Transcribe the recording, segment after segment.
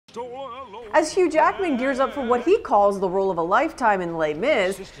As Hugh Jackman gears up for what he calls the role of a lifetime in Les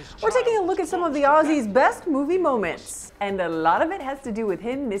Mis, we're taking a look at some of the Aussie's best movie moments. And a lot of it has to do with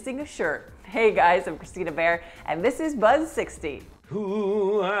him missing a shirt. Hey guys, I'm Kristina Behr, and this is Buzz 60.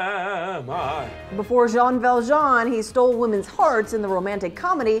 Who am I? Before Jean Valjean, he stole women's hearts in the romantic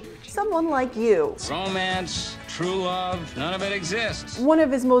comedy Someone Like You. Romance, true love, none of it exists. One of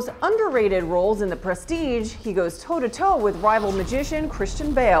his most underrated roles in The Prestige, he goes toe-to-toe with rival magician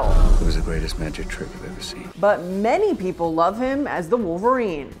Christian Behr. It was the greatest magic trick I've ever seen. But many people love him as the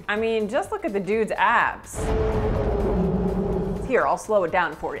Wolverine. I mean, just look at the dude's abs. Here, I'll slow it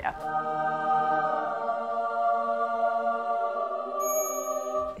down for you.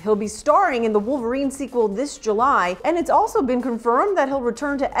 He'll be starring in the Wolverine sequel this July, and it's also been confirmed that he'll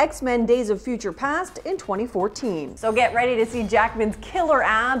return to X-Men Days of Future Past in 2014. So get ready to see Jackman's killer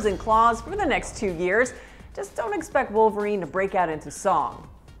abs and claws for the next 2 years. Just don't expect Wolverine to break out into song.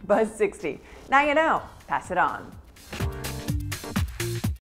 Buzz 60. Now you know. Pass it on.